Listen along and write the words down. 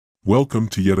Welcome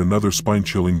to yet another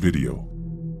spine-chilling video.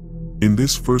 In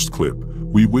this first clip,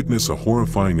 we witness a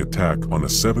horrifying attack on a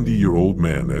 70-year-old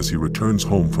man as he returns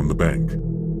home from the bank.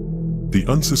 The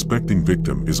unsuspecting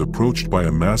victim is approached by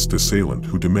a masked assailant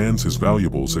who demands his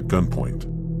valuables at gunpoint.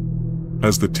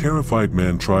 As the terrified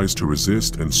man tries to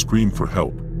resist and scream for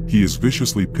help, he is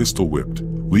viciously pistol-whipped,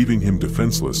 leaving him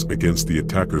defenseless against the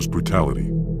attacker's brutality.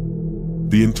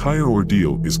 The entire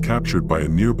ordeal is captured by a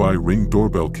nearby Ring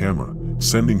doorbell camera,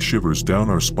 sending shivers down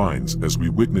our spines as we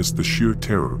witness the sheer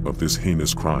terror of this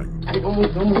heinous crime. A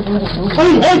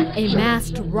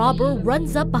masked robber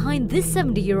runs up behind this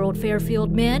 70-year-old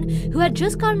Fairfield man who had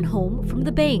just gotten home from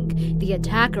the bank, the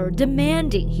attacker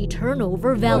demanding he turn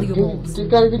over valuables. The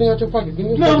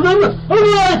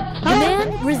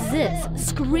man resists,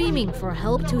 screaming for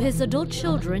help to his adult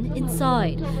children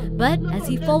inside, but as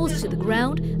he falls to the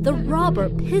ground, the robber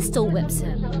pistol whips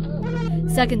him.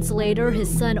 Seconds later, his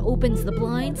son opens the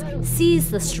blinds, sees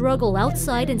the struggle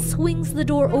outside and swings the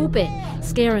door open,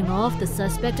 scaring off the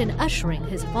suspect and ushering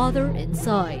his father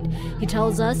inside. He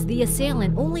tells us the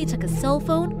assailant only took a cell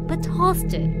phone but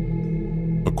tossed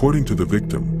it. According to the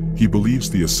victim, he believes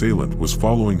the assailant was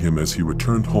following him as he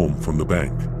returned home from the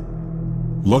bank.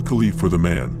 Luckily for the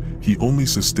man, he only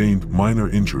sustained minor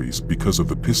injuries because of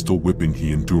the pistol whipping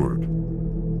he endured.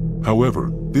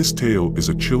 However, this tale is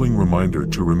a chilling reminder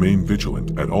to remain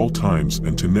vigilant at all times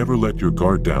and to never let your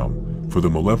guard down, for the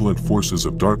malevolent forces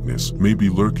of darkness may be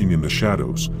lurking in the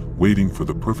shadows, waiting for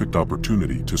the perfect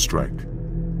opportunity to strike.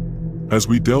 As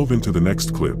we delve into the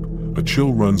next clip, a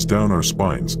chill runs down our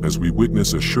spines as we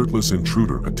witness a shirtless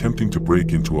intruder attempting to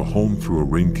break into a home through a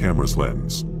Ring camera's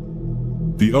lens.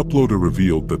 The uploader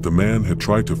revealed that the man had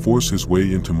tried to force his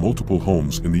way into multiple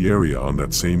homes in the area on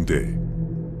that same day.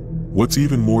 What's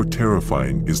even more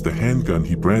terrifying is the handgun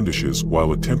he brandishes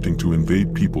while attempting to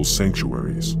invade people's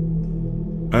sanctuaries.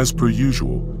 As per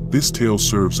usual, this tale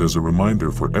serves as a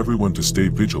reminder for everyone to stay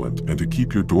vigilant and to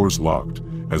keep your doors locked,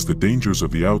 as the dangers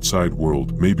of the outside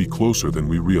world may be closer than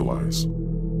we realize.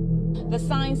 The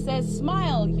sign says,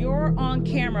 "Smile, you're on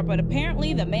camera," but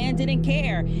apparently the man didn't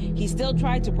care. He still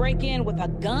tried to break in with a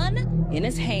gun in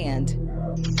his hand.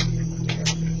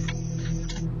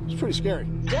 Pretty scary.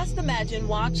 Just imagine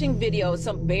watching video of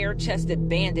some bare-chested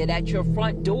bandit at your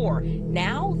front door.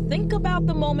 Now, think about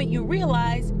the moment you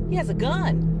realize he has a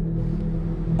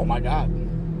gun. Oh my God.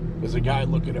 There's a guy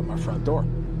looking at my front door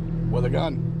with a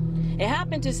gun. It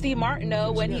happened to Steve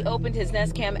Martineau when he opened his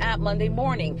Nest Cam app Monday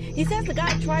morning. He says the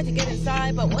guy tried to get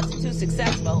inside but wasn't too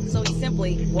successful, so he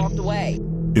simply walked away.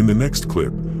 In the next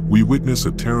clip, we witness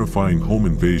a terrifying home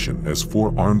invasion as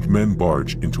 4 armed men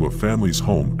barge into a family's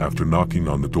home after knocking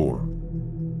on the door.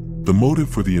 The motive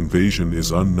for the invasion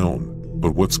is unknown,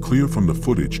 but what's clear from the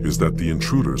footage is that the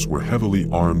intruders were heavily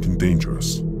armed and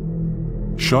dangerous.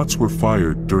 Shots were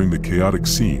fired during the chaotic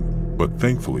scene, but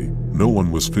thankfully, no one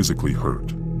was physically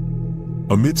hurt.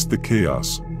 Amidst the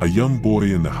chaos, a young boy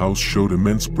in the house showed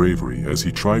immense bravery as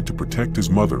he tried to protect his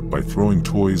mother by throwing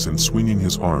toys and swinging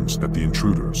his arms at the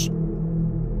intruders.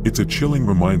 It's a chilling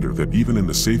reminder that even in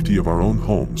the safety of our own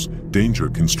homes, danger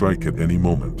can strike at any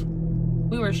moment.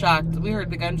 We were shocked. We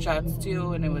heard the gunshots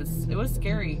too, and it was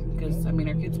scary because I mean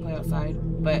our kids play outside,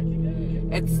 but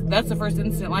that's the first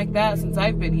incident like that since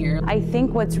I've been here. I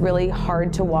think what's really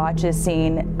hard to watch is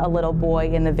seeing a little boy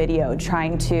in the video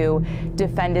trying to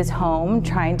defend his home,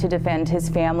 trying to defend his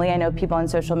family. I know people on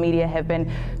social media have been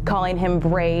calling him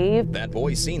brave. That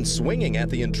boy seen swinging at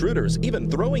the intruders, even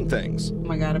throwing things. Oh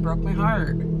my God, it broke my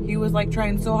heart. He was like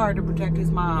trying so hard to protect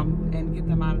his mom and get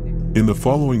them out of there. In the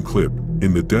following clip,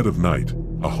 in the dead of night,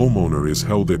 a homeowner is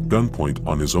held at gunpoint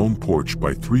on his own porch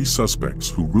by 3 suspects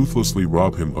who ruthlessly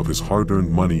rob him of his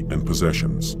hard-earned money and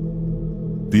possessions.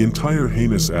 The entire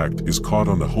heinous act is caught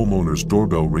on the homeowner's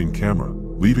doorbell Ring camera,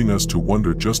 leaving us to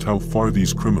wonder just how far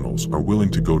these criminals are willing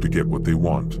to go to get what they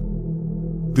want.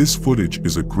 This footage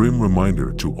is a grim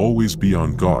reminder to always be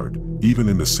on guard, even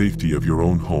in the safety of your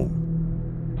own home.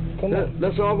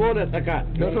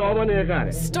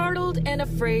 Startled and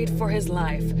afraid for his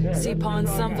life, Sipon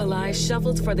Samvalai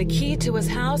shuffled for the key to his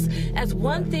house as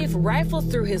one thief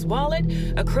rifled through his wallet,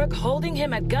 a crook holding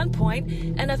him at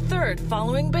gunpoint, and a third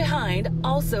following behind,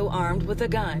 also armed with a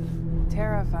gun.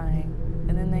 Terrifying.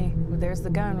 And then there's the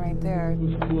gun right there.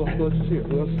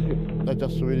 That's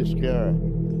just really scary.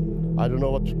 I don't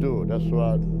know what to do. That's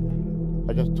what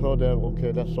I just told them,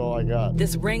 okay, that's all I got.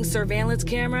 This Ring surveillance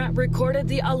camera recorded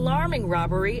the alarming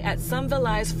robbery at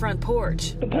Samvalai's front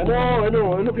porch. I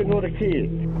know, I'm looking for the key.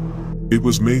 It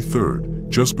was May 3rd,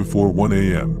 just before 1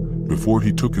 a.m., before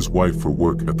he took his wife for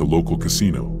work at the local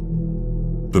casino.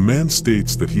 The man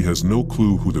states that he has no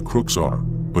clue who the crooks are,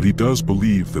 but he does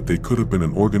believe that they could have been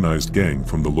an organized gang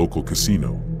from the local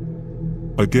casino.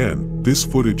 Again, this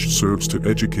footage serves to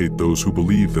educate those who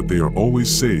believe that they are always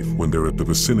safe when they're at the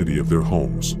vicinity of their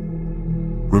homes.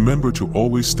 Remember to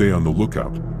always stay on the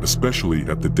lookout, especially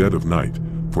at the dead of night,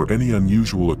 for any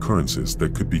unusual occurrences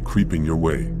that could be creeping your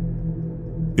way.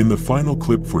 In the final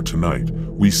clip for tonight,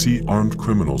 we see armed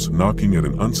criminals knocking at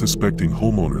an unsuspecting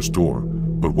homeowner's door,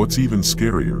 but what's even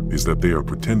scarier is that they are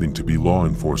pretending to be law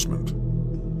enforcement.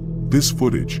 This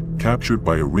footage, captured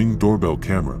by a Ring doorbell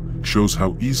camera, shows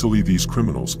how easily these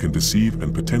criminals can deceive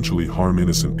and potentially harm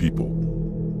innocent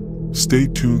people. Stay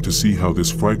tuned to see how this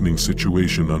frightening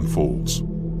situation unfolds.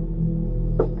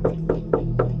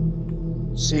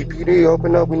 CPD,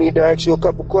 open up. We need to ask you a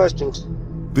couple questions.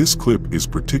 This clip is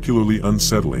particularly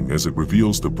unsettling as it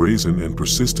reveals the brazen and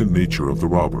persistent nature of the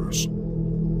robbers.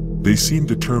 They seem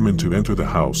determined to enter the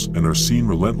house and are seen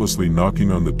relentlessly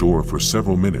knocking on the door for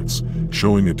several minutes,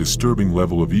 showing a disturbing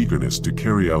level of eagerness to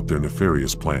carry out their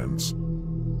nefarious plans.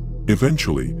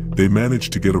 Eventually, they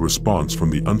manage to get a response from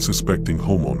the unsuspecting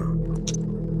homeowner.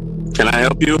 Can I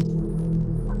help you?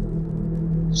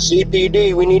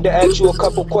 CPD, we need to ask you a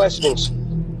couple questions.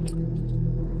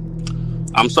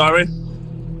 I'm sorry?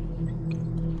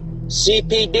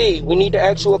 CPD, we need to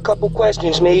ask you a couple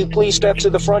questions. May you please step to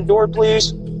the front door,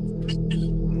 please?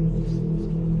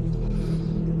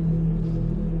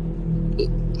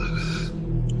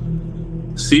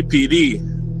 CPD?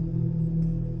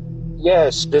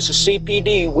 Yes, this is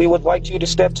CPD. We would like you to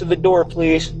step to the door,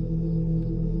 please.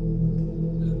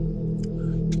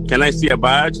 Can I see a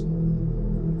badge?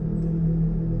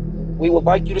 We would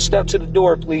like you to step to the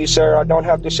door, please, sir. I don't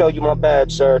have to show you my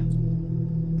badge, sir.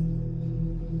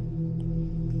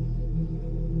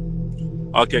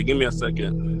 Okay, give me a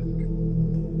second.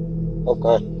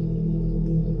 Okay.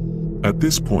 At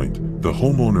this point, the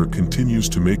homeowner continues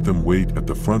to make them wait at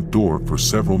the front door for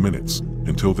several minutes,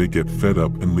 until they get fed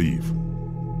up and leave.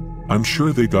 I'm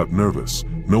sure they got nervous,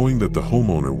 knowing that the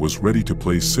homeowner was ready to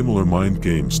play similar mind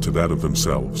games to that of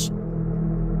themselves.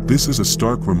 This is a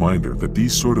stark reminder that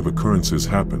these sort of occurrences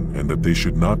happen and that they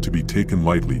should not to be taken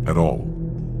lightly at all.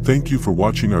 Thank you for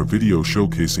watching our video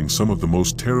showcasing some of the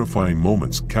most terrifying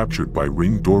moments captured by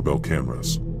Ring doorbell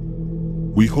cameras.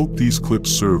 We hope these clips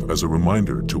serve as a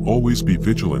reminder to always be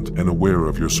vigilant and aware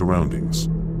of your surroundings.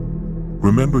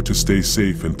 Remember to stay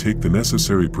safe and take the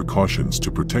necessary precautions to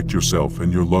protect yourself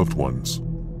and your loved ones.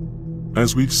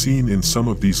 As we've seen in some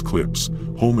of these clips,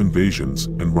 home invasions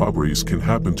and robberies can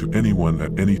happen to anyone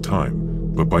at any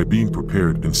time, but by being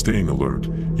prepared and staying alert,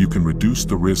 you can reduce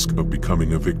the risk of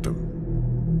becoming a victim.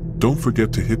 Don't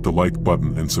forget to hit the like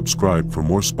button and subscribe for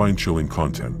more spine-chilling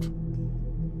content.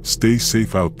 Stay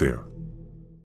safe out there.